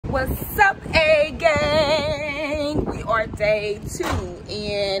What's up, A gang? We are day 2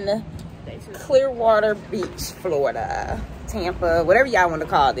 in Clearwater Beach, Florida, Tampa, whatever y'all want to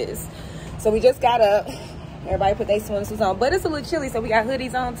call this. So we just got up. Everybody put their swimsuits on, but it's a little chilly, so we got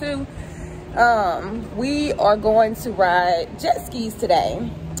hoodies on too. We are going to ride jet skis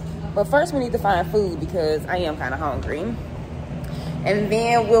today, but first we need to find food because I am kind of hungry, and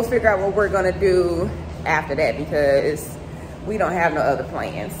then we'll figure out what we're gonna do after that because we don't have no other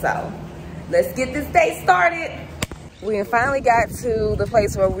plans. So let's get this day started. We finally got to the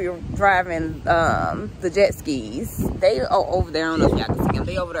place where we were driving the jet skis. They are over there. I don't know if y'all can see them.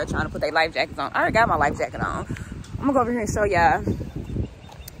 They over there trying to put their life jackets on. I already got my life jacket on. I'm gonna go over here and show y'all.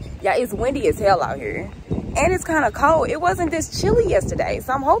 Yeah, it's windy as hell out here. And it's kind of cold. It wasn't this chilly yesterday.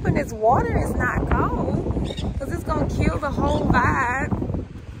 So I'm hoping this water is not cold because it's gonna kill the whole vibe.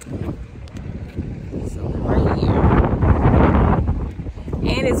 So right here.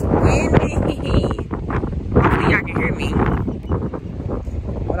 And it's windy. Hopefully y'all can hear me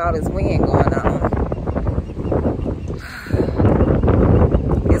with all this wind going on.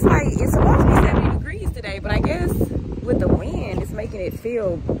 It's supposed to be 70 degrees today, but I guess with the wind, it's making it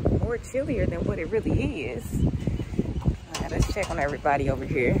feel more chillier than what it really is. All right, let's check on everybody over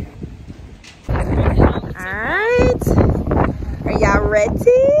here. All right, are y'all ready?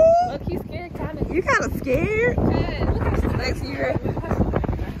 Look, you scared, kind of. You kind of scared? Good. Look at Lexi, you ready?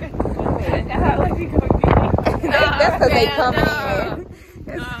 That's because they coming in.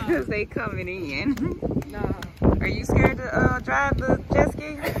 That's because they coming in. No. Are you scared to drive the jet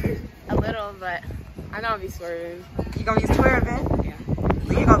ski? A little, but I know I'll be swerving. You gonna be swerving? Yeah.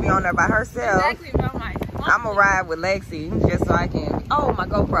 So you're gonna be on there by herself. Exactly about my I'm gonna ride with Lexi just so I can. Oh, my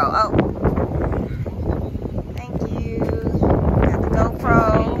GoPro. Oh. Thank you. Got the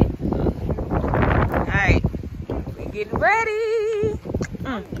GoPro. Alright. We getting ready.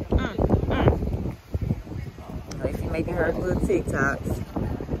 Lexi making her little TikToks.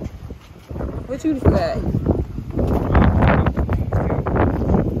 What you say?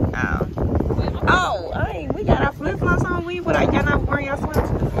 Oh, we got our flip-flops on. Y'all not wearing your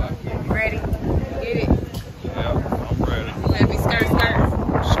swimsuits. You ready? Get it. Yeah, I'm ready. Let me skirt.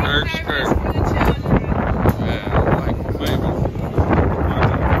 Skirt. Yeah, like baby.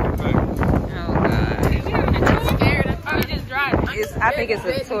 Oh, God. I'm scared. I thought you just drive. I think it's a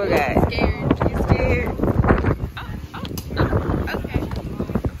tour guide. I'm scared. You scared? Okay.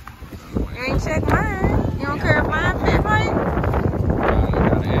 You ain't check mine. You don't care if mine fit right?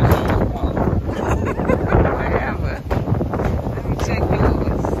 Whatever. Let me check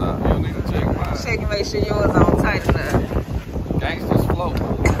yours. You need to check mine. Check and make sure yours on tight enough. Gangsters float.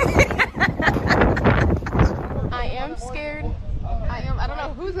 I am scared. I don't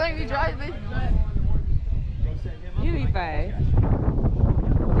know who's letting me drive this. You be fine.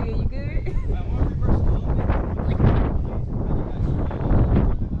 Yeah, you good?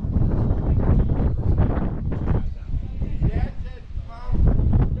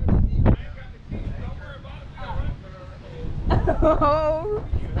 Oh,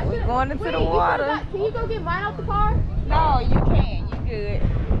 we're going into the water. Can you go get mine out the car? No, you can't. You good.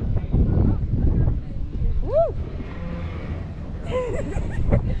 Woo!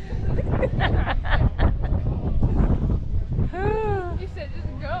 You said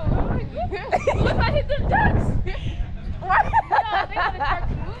just go. What if I hit them ducks? What? No, they gotta start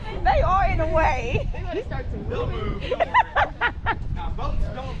to moving. They are in the way. They gotta start to They'll moving. move, don't worry. Now, boats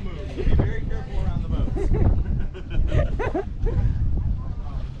don't move. Be very careful around the boats.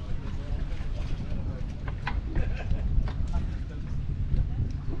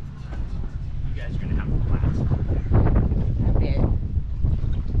 You guys are going to have a blast. I bet.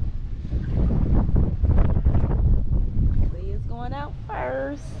 Leah's going out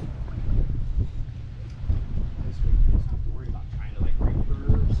first. This way, you just have to worry about trying to like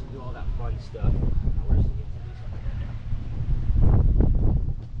reverse and do all that fun stuff. Now, where's the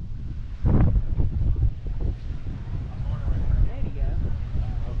There you go.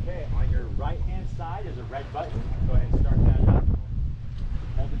 Okay, on your right-hand side is a red button. Go ahead and start that up.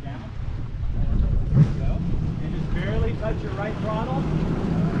 Hold it down. There you go. And just barely touch your right throttle.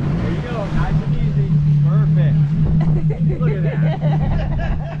 There you go. Nice and easy. Perfect. Look at that.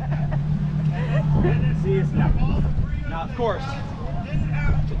 See, it's now, of course,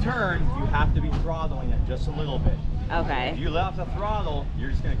 to turn, you have to be throttling it just a little bit. Okay. If you let off the throttle,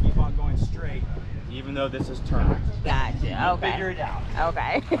 you're just going to keep on going straight, even though this is turned. Gotcha. Okay. Figure it out.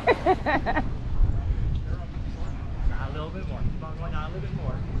 Okay. Not a little bit more. Keep on going on a little bit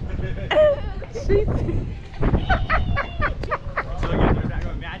more. So again, there's that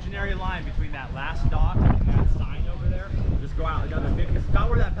imaginary line between that last dock and that sign over there. Just go out another 50. About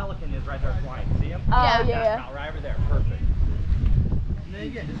where that pellet is right there flying. See him? Yeah. Yeah. Right over there. Perfect. And then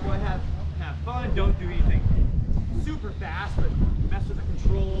again, just go ahead, have fun. Don't do anything super fast, but mess with the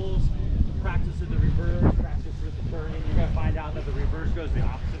controls. Practice with the reverse. Practice with the turning. You're gonna find out that the reverse goes the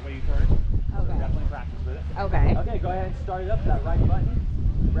opposite way you turn. So definitely practice with it. Okay. Okay, go ahead and start it up. That right button.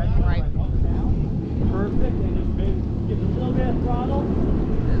 Right button down. Perfect. And just maybe give it a little bit of throttle.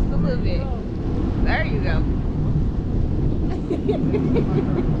 Just a little bit. There you go.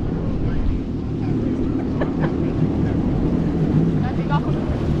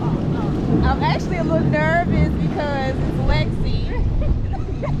 I'm actually a little nervous because it's Lexi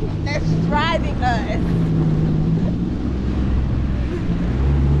that's driving us.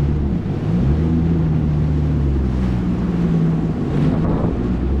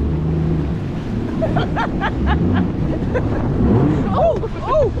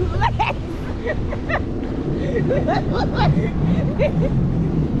 Oh, Lex!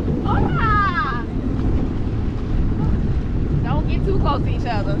 Ah! Don't get too close to each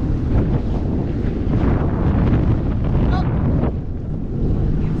other.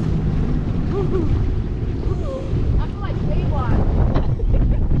 I feel like Baywatch.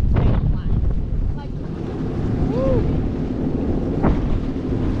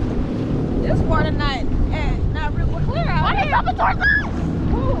 This water not real clear out Why here. is up towards us?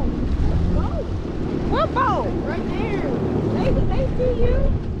 What boat? Right there. They see you?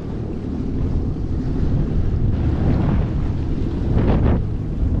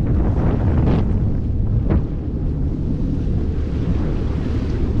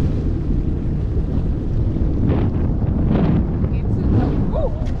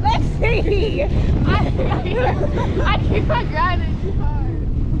 Let's see. I keep on grinding too hard.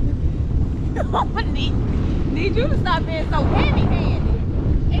 I need you to stop being so heavy-handed.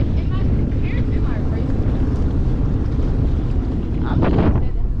 It might appear to my race. I mean, you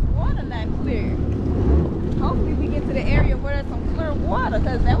said that this water not clear. Hopefully we get to the area where there's some clear water,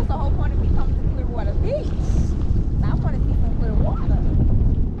 because that was the whole point of me coming to Clearwater Beach. I want to see some clear water.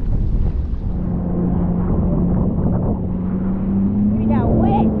 We got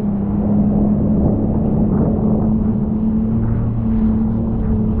wet.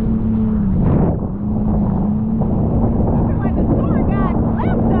 I feel like the tour guide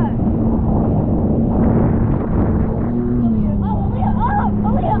left us. Oh, we are up!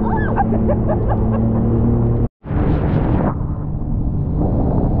 Oh, we are up!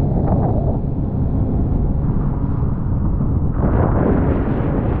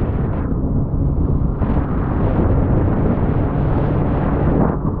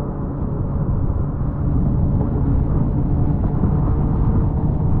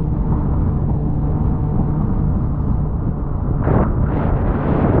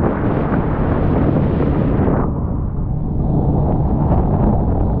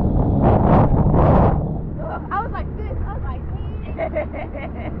 I was like this. I was like,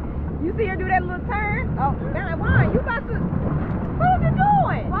 You see her do that little turn? Oh, man, why? You about to... What are you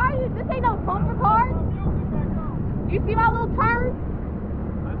doing? why are you? This ain't no bumper car. You see my little turn?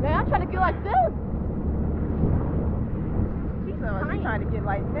 Man, I'm trying to get like this. She's trying to get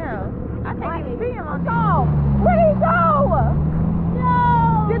like them. I can't even see him on Oh, Where'd he go?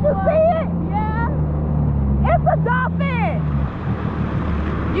 no. Did you see it? Yeah. It's a dolphin!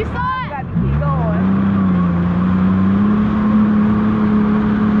 You saw You it? got to keep going.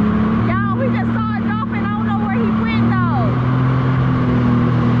 Y'all, we just saw a dolphin. I don't know where he went though.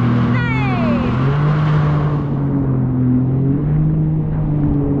 Dang!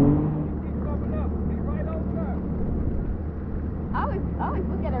 I always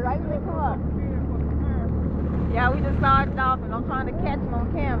look at it right when they come up. Yeah, we just saw a dolphin. I'm trying to catch him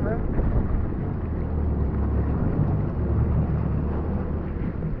on camera.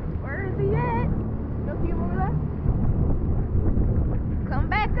 Where is he at? No people over there? Come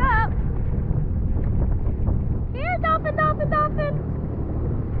back up. Here, dolphin, dolphin, dolphin.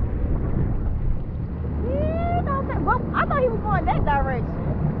 Here, dolphin. Well, I thought he was going that direction.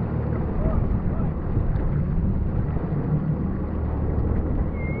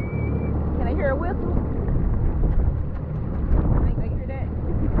 Can I hear a whistle? I think I hear that.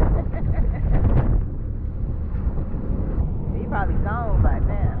 He probably gone by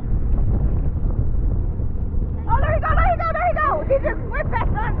now. Oh, there he go, there he go, there he go. He just went back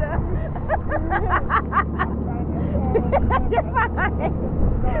under. You're fine.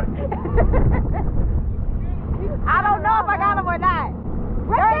 I don't know if I got him or not.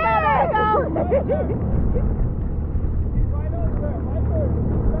 There he go, there he go.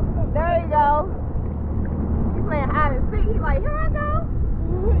 There he go. He's playing hide and seek. He's like, here I go.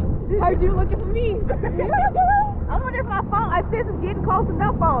 Heard you looking for me. I wonder if my phone, if this is getting close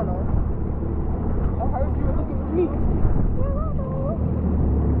enough on him. me.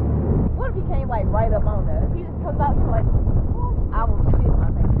 What if he came like right up on us? He just comes out here like, I will shit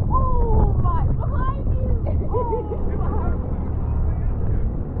my pants. oh my, behind you.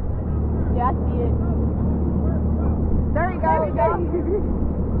 Yeah, I see it. There you go. There we go.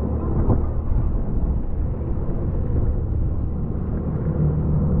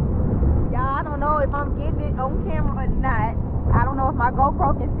 Y'all, I don't know if I'm getting it on camera or not. I don't know if my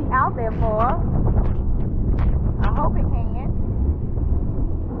GoPro can see out there far. I hope it can.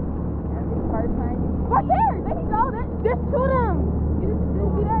 That's the first time. Right there you go. There's two of them. You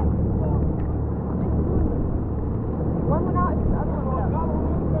didn't see that? One went out, the other one went out.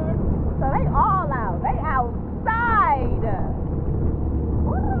 So they all out. They outside.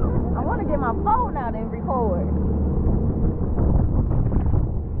 I want to get my phone out and record.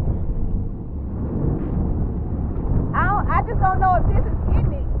 I just don't know if this is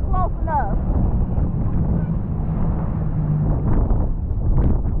getting it close enough.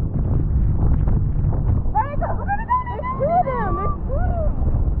 There they go. There's two of them.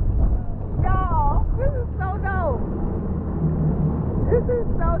 Y'all, this is so dope. This is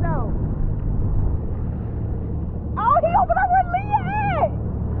so dope. Oh, he opened up where Leah at.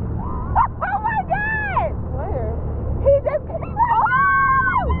 Oh my God. Where? He just oh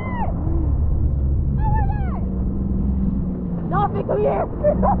my God. Dolphin, come here.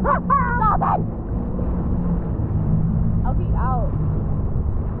 Dolphin. Oh, he out.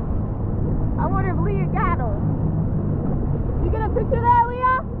 I wonder if Leah got him. You get a picture of that,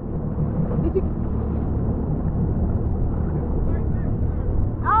 Leah? Did you?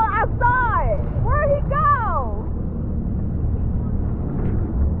 Oh, I saw it. Where'd he go?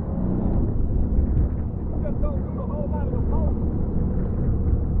 Just don't do the whole lot of the post.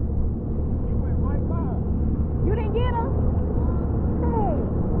 You went right by. You didn't get him?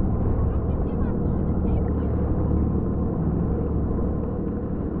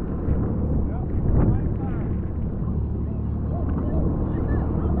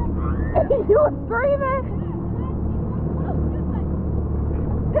 You were screaming?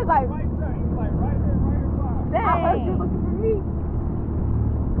 It's like, Right there. He's like right there, right in front. dang. I heard you looking for me.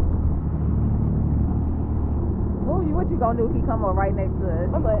 What you gonna do if he come up right next to us?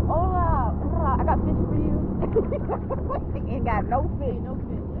 I'm like, hola, I got fish for you. He ain't got no fish. Ain't no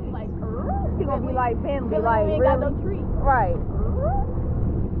fish. He's like, He gonna be like Bentley, like we ain't really? got no treat. Right.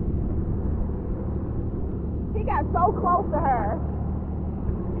 He got so close to her.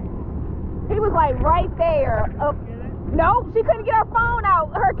 He was like right there. Nope, she couldn't get her phone out,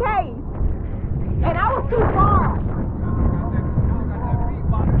 her case. And I was too far. Y'all got that beat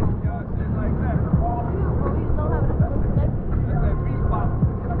box on y'all, shit like that. We just don't have it. That's that beat box.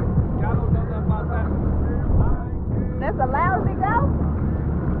 Y'all don't know nothing about that. That's a lousy go.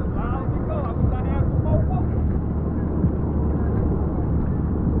 It's a lousy go. I wish I had some more folks.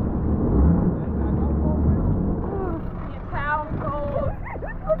 Your town gold.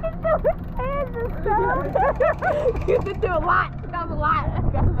 Look at his hands and stuff. You did do a lot. That was a lot.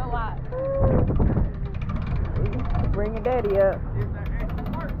 That was a lot. Bringing daddy up.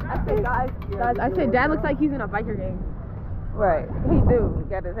 I said, guys, I said, Dad looks like he's in a biker gang. Right, he do.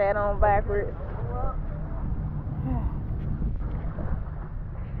 Got his hat on backwards.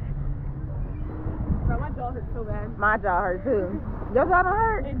 Bro, my jaw hurts so bad. My jaw hurt too. Your jaw don't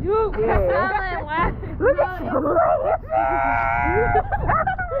hurt? It do. Yeah. Look at you.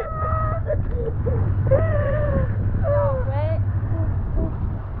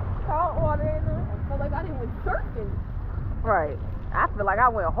 Salt water in there. I feel like I didn't went surfing. Right. I feel like I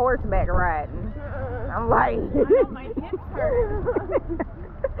went horseback riding. I'm like, I know my hips hurt.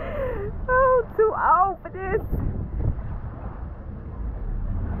 oh, too old for this.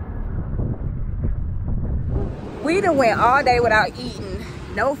 We done went all day without eating,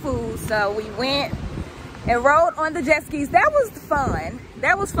 no food, so we went and rode on the jet skis. That was fun.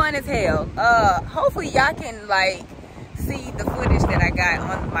 That was fun as hell. Hopefully y'all can like see the footage that I got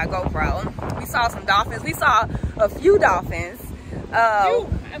on my GoPro. We saw some dolphins. We saw a few dolphins.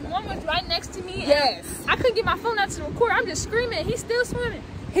 And one was right next to me. Yes. I couldn't get my phone out to record. I'm just screaming. He's still swimming.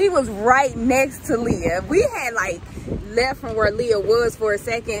 He was right next to Leah. We had like left from where Leah was for a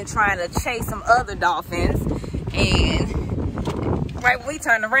second trying to chase some other dolphins. And right when we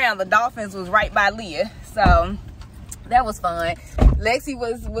turned around, the dolphins was right by Leah. So that was fun. Lexi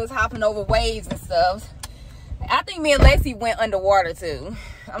was hopping over waves and stuff. I think me and Lexi went underwater too.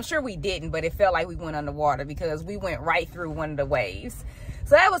 I'm sure we didn't, but it felt like we went underwater because we went right through one of the waves.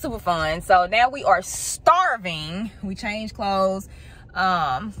 So that was super fun. So now we are starving. We changed clothes.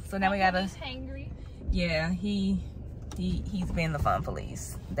 So now we gotta. He's hangry. Yeah, he's been the fun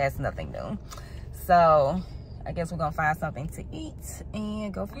police. That's nothing new. So I guess we're gonna find something to eat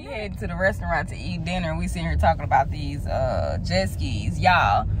and go from there. We headed to the restaurant to eat dinner. We sitting here talking about these jet skis,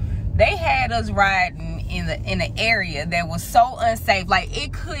 y'all. They had us riding in the area that was so unsafe. Like,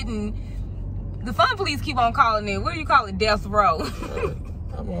 it couldn't. The fun police keep on calling it. What do you call it? Death row.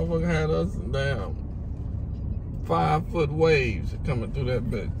 That motherfucker had us down 5-foot waves coming through that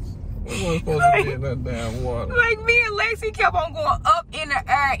bitch. We weren't supposed to be in that damn water. Like, me and Lexi kept on going up in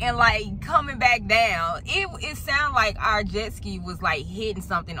the air and like coming back down. It sounded like our jet ski was like hitting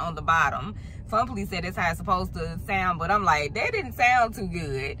something on the bottom. Fun police said that's how it's supposed to sound, but I'm like, that didn't sound too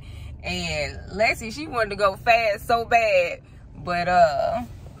good. And Lexi, she wanted to go fast so bad, but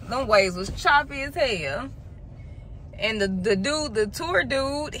them waves was choppy as hell. And the tour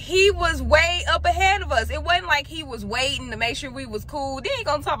dude, he was way up ahead of us. It wasn't like he was waiting to make sure we was cool. They ain't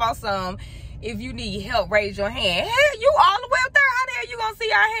gonna talk about some, if you need help, raise your hand. Hell, you all the way up there, how the hell you gonna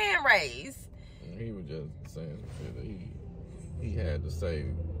see our hand raised? He was just saying shit that he had to say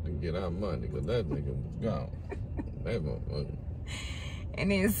to get our money, because that nigga was gone. That motherfucker. And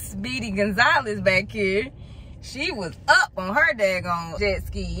then Speedy Gonzalez back here, she was up on her daggone jet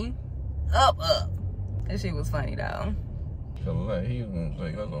ski. Up. That shit was funny though. So like, he was gonna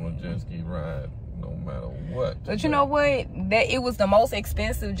take us on a jet ski ride no matter what. But you know what? That it was the most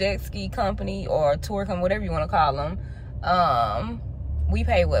expensive jet ski company or tour company, whatever you want to call them. We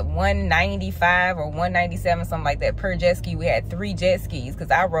paid what, $195 or $197, something like that per jet ski. We had 3 jet skis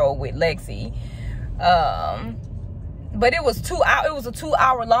because I rode with Lexi. But it was a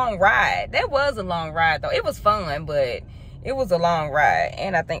 2-hour long ride. That was a long ride though. It was fun, but it was a long ride.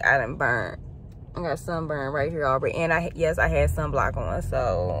 And I think I done burned. I got sunburn right here already. And I had sunblock on,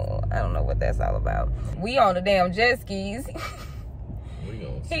 so I don't know what that's all about. We on the damn jet skis.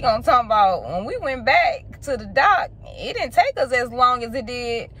 He gonna talk about when we went back to the dock, it didn't take us as long as it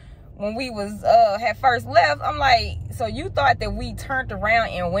did when we was had first left. I'm like, so you thought that we turned around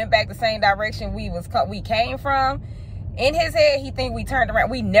and went back the same direction we came from? In his head, he think we turned around.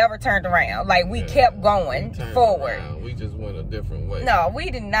 We never turned around. Like, we kept going forward. Around. We just went a different way. No, we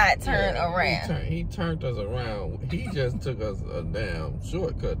did not turn around. He turned us around. He just took us a damn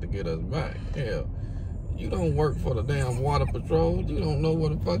shortcut to get us back. Hell, you don't work for the damn water patrol. You don't know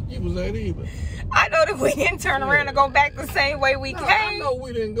where the fuck you was at either. I know that we didn't turn around and go back the same way we came. I know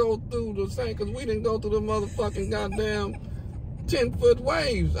we didn't go through the same, because we didn't go through the motherfucking goddamn 10-foot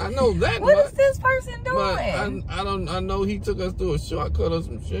waves. I know that. What is this person doing? But I know he took us through a shortcut or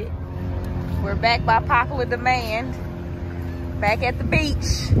some shit. We're back by popular demand. Back at the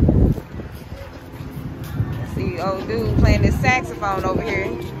beach. See old dude playing his saxophone over here.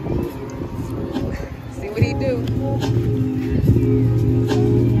 See what he do.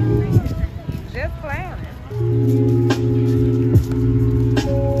 Just playing.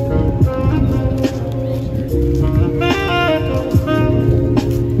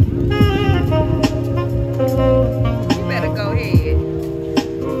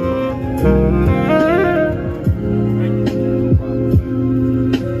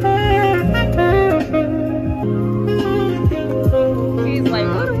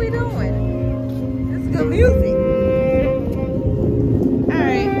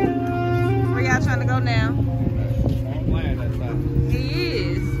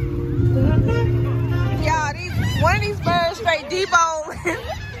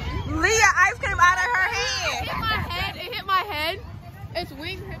 Its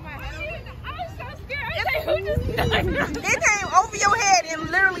wings hit my head. I was so scared. It came over your head and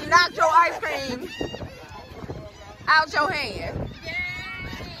literally knocked your ice cream out your hand. Yeah.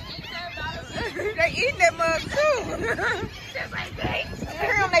 They eating that mug too. Just like they.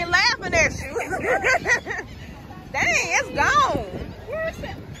 Girl, they laughing at you. Dang, it's gone. Where is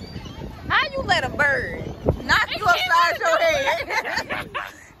it? How you let a bird knock you upside your head?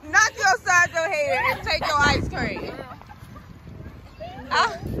 Knock you upside your head and take your ice cream.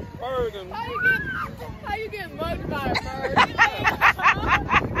 How you get mugged by a bird?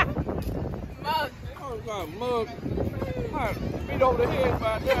 Mugged. Oh, got mugged. Beat over the head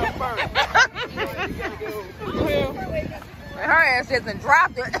by a damn bird. Her ass just done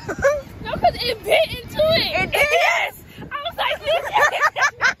dropped it. No, because it bit into it. It did? Yes. I was like, this.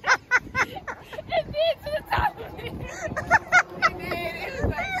 It bit to the top of it. It did. It was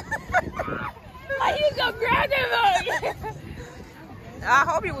like you gonna grab that mug. I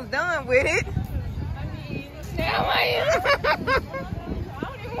hope he was done with it. I mean, now I am. I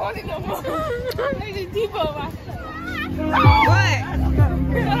don't even want it no more. They just depot my stuff. What?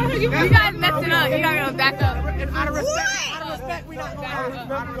 You guys messed it up. You gotta go back up. Out of respect. Out of respect, we not going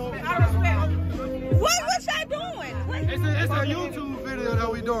Out of respect. What y'all doing? It's a YouTube video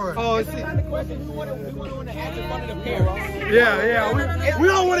that we doing. Oh, it's We want to ask in front of the parents. yeah. We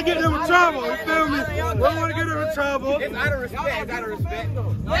don't want to get them in trouble. You feel me? We don't want to get them in trouble. It's out of respect. It's out of respect.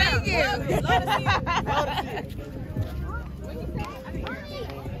 Thank you.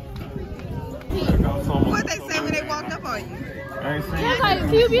 What they say when they walked up on you? Yeah, like,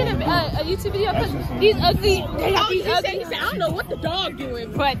 can you be in a YouTube video? Cause these ugly, I don't know what the dog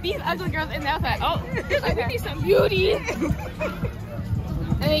doing, but these ugly girls in there, I was like, oh, like, we need some beauty.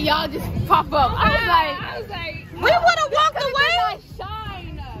 And then y'all just pop up. I was like, We would have walked away. like,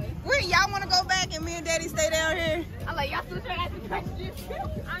 shine. Where y'all want to go back and me and Daddy stay down here? I'm like, y'all still trying to ask the question?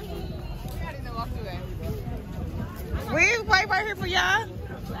 I mean, I didn't know walk away. We'll wait right here for y'all.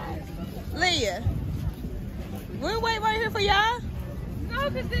 Leah. We'll wait right here for y'all. No,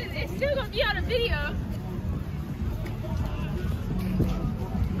 because it's still going to be on the video.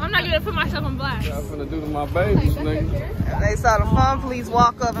 I'm not going to put myself on blast. I'm finna do to my babies, nigga. They saw the fun police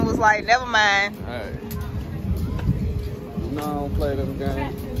walk up and was like, never mind. Hey. You know I don't play them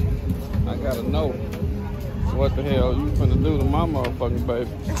games. I gotta know what the hell you finna do to my motherfucking baby.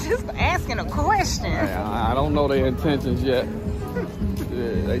 Just asking a question. Hey, I don't know their intentions yet.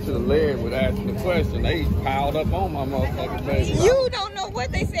 Yeah, they should have led with asking the question. They piled up on my motherfucking baby. You don't know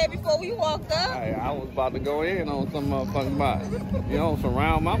what they said before we walked up. Hey, I was about to go in on some motherfucking body. You don't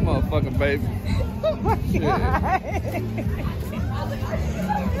surround my motherfucking baby. Oh my God.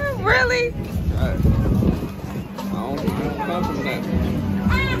 Really? Hey, I don't come from that.